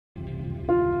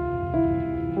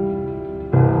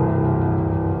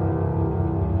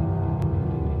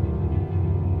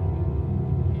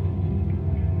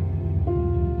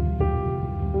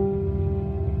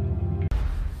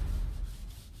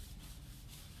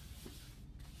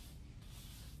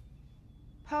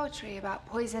Poetry about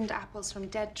poisoned apples from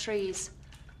dead trees.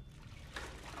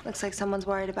 Looks like someone's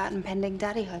worried about impending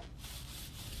daddyhood.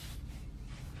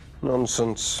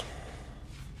 Nonsense.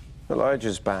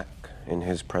 Elijah's back. In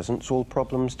his presence, all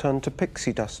problems turn to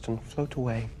pixie dust and float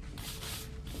away.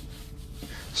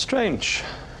 Strange.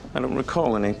 I don't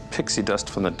recall any pixie dust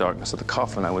from the darkness of the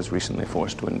coffin I was recently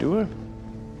forced to endure.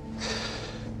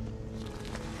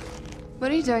 What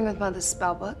are you doing with Mother's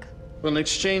spellbook? Well, in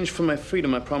exchange for my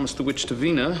freedom, I promised the witch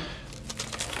Davina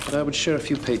that I would share a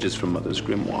few pages from Mother's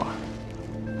grimoire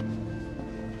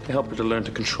to help her to learn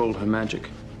to control her magic.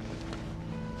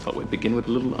 Thought we'd begin with a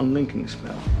little unlinking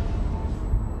spell.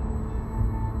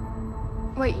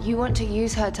 Wait, you want to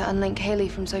use her to unlink Haley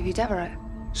from Sophie Devereaux?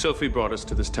 Sophie brought us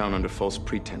to this town under false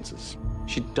pretenses.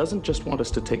 She doesn't just want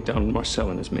us to take down Marcel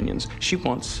and his minions. She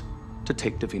wants to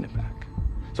take Davina back.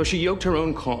 So she yoked her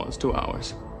own cause to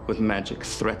ours with magic,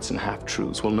 threats, and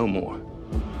half-truths. Well, no more.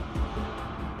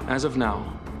 As of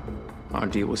now, our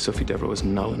deal with Sophie Devereaux is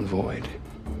null and void.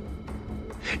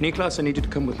 Klaus, I need you to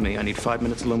come with me. I need 5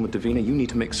 minutes alone with Davina. You need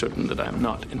to make certain that I am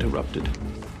not interrupted.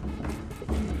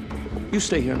 You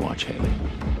stay here and watch Haley.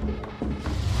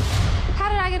 How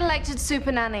did I get elected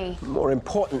super nanny? More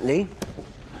importantly,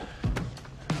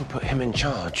 we'll put him in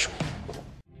charge.